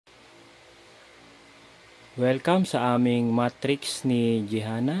Welcome sa aming matrix ni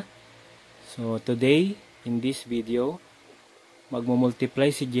Gihanna. So today, in this video,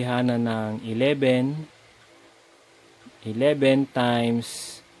 magmumultiply si Gihanna ng 11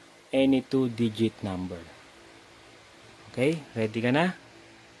 times any 2-digit number. Okay, ready ka na?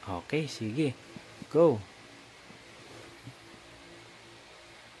 Okay, sige. Go!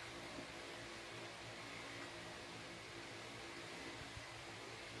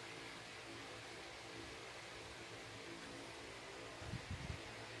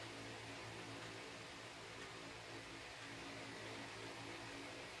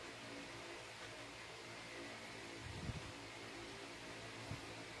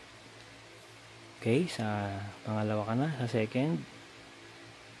 Okay, sa pangalawa ka na, sa second.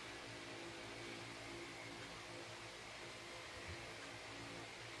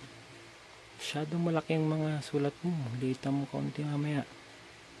 Masyadong malaki ang mga sulat mo. Liitan mo kaunti mamaya.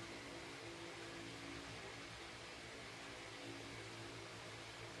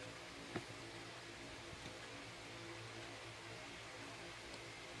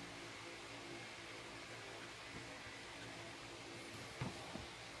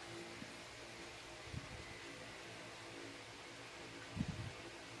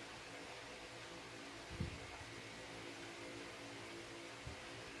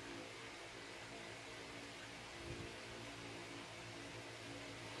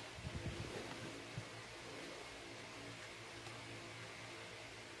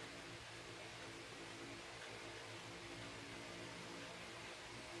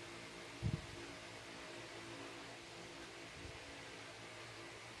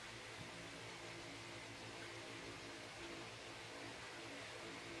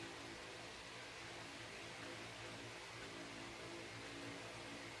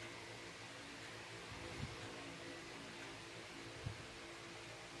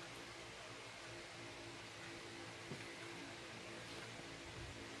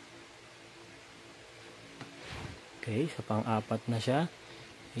 Okay, sa pang-apat na siya.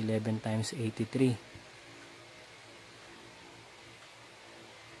 11 times 83.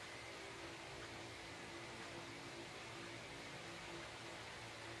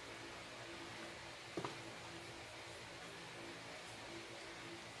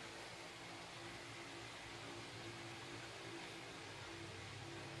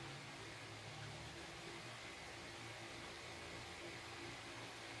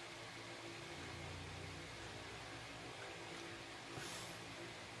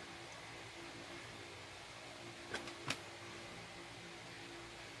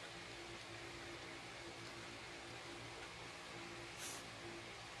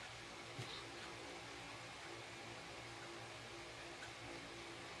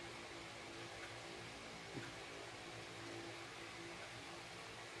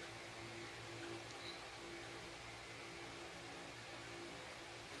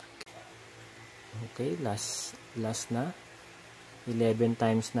 Okay, last na. 11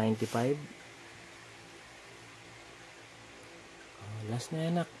 times 95. Last na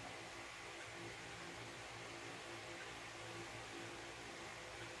yan, anak.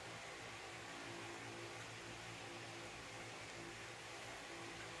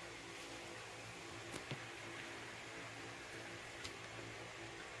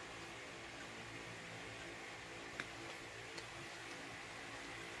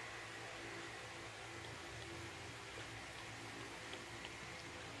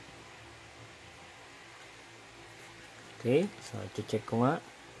 Okay, so check ko nga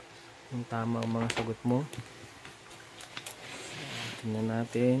kung tama ang mga sagot mo. So, tingnan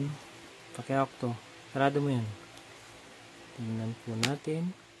natin. Pakihawak to. Sarado mo yan. Tingnan po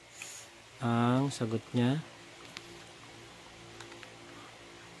natin ang sagot niya.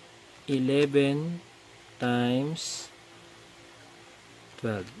 11 times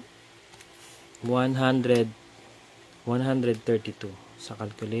 12. 132 sa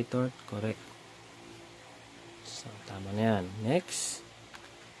calculator. Correct. So, tama na yan. Next,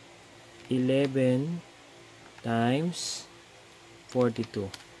 11 times 42.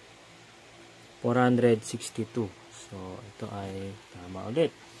 462. So, ito ay tama ulit.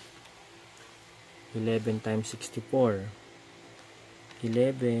 11 times 64.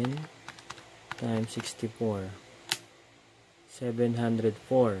 11 times 64.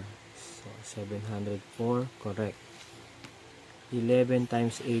 704. So, 704. Correct. 11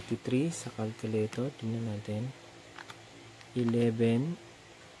 times 83 sa calculator. Tingnan natin. 11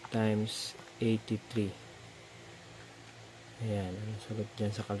 times 83. Ayan. Ano sagot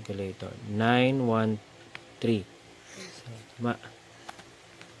dyan sa calculator? 913. So, tama.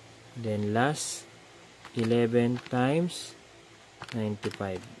 Then, last, 11 times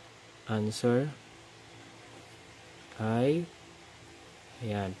 95. Answer, ay,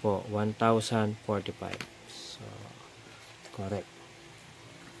 ayan po, 1,045. So, correct.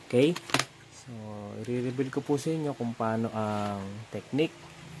 Okay? So, i-reveal ko po sa inyo kung paano ang technique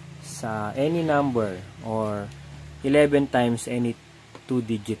sa any number or 11 times any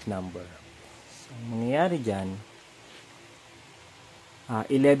 2-digit number. So, ang mangyayari dyan,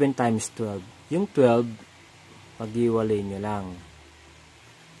 11 times 12. Yung 12, pag-iwalay nyo lang.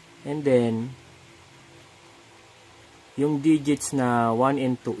 And then, yung digits na 1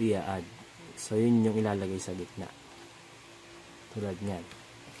 and 2 i-add. So, yun yung ilalagay sa gitna. Tulad nyan.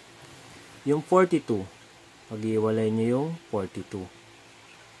 Yung 42, pag-iwalay nyo yung 42.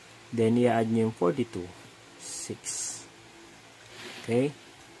 Then, i-add nyo yung 42. 6. Okay?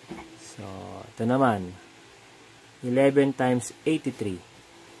 So, ito naman. 11 times 83.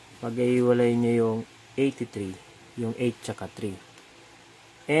 Pag-iwalay nyo yung 83. Yung 8 tsaka 3.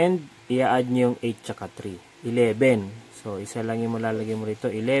 And, i-add nyo yung 8 tsaka 3. 11. So, isa lang yung malalagay mo rito.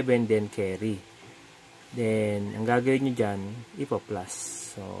 11, then carry. Then, ang gagawin nyo dyan, ipa-plus.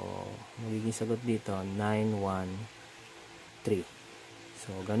 So, magiging sagot dito, 913.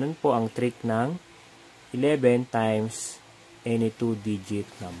 So, ganun po ang trick ng 11 times any 2-digit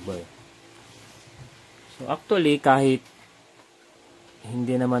number. So, actually, kahit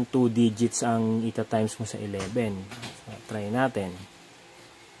hindi naman 2 digits ang ita-times mo sa 11. So, try natin.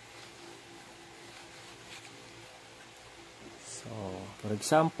 So, for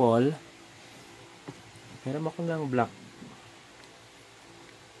example, meron ako ng black.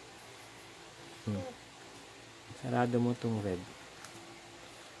 Sarado mo itong red.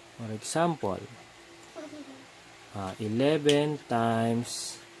 For example, 11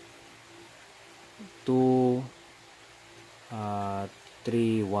 times 2,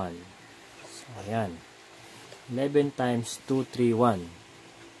 3, 1. So, ayan. 11 times 2, 3, 1.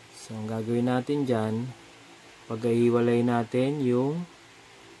 So, ang gagawin natin dyan, pag-iwalay natin yung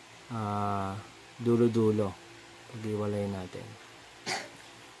dulo-dulo. Pag-iwalay natin.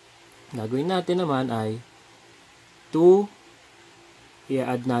 Gagawin natin naman ay 2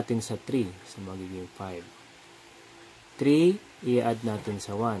 i-add natin sa 3. So, magiging 5. 3 i-add natin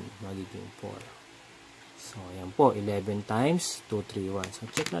sa 1. Magiging 4. So, ayan po. 11 times 2, 3, 1. So,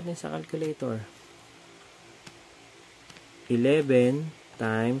 check natin sa calculator. 11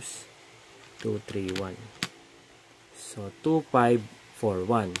 times 2, 3, 1. So,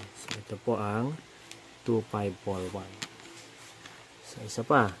 2541. So, ito po ang 2541. So, isa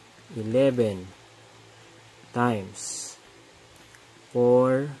pa. 11 times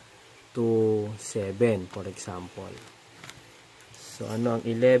 427, for example. So, ano ang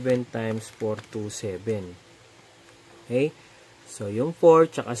 11 times 427? Okay? So, yung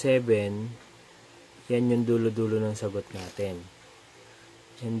 4 tsaka 7, yan yung dulo-dulo ng sagot natin.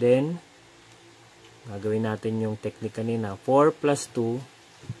 And then, gagawin natin yung technique kanina. 4 plus 2,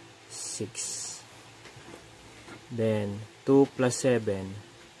 6. Then, 2 plus 7,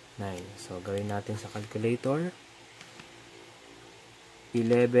 9. So, gawin natin sa calculator.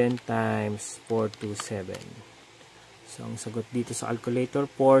 11 times 427. So, ang sagot dito sa calculator,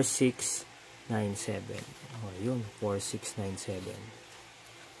 4697. O, yun, 4697.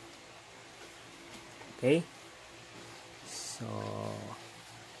 Okay? So,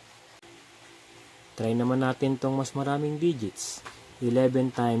 try naman natin tong mas maraming digits.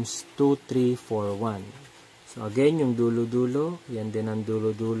 11 times 2341. So, again, yung dulo-dulo, yan din ang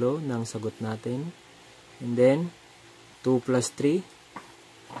dulo-dulo ng sagot natin. And then, 2 plus 3,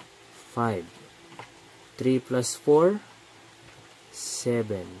 5. 3 plus 4,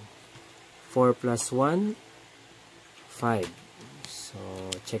 7. 4 plus 1, 5. So,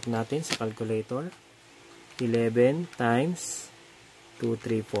 check natin sa calculator. 11 times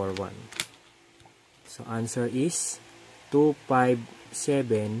 2341. So, answer is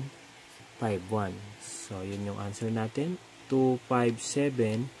 25751. So, yun yung answer natin.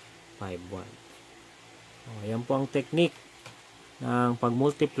 25751. O, yan po ang technique ng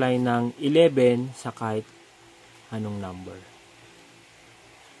pag-multiply ng 11 sa kahit anong number.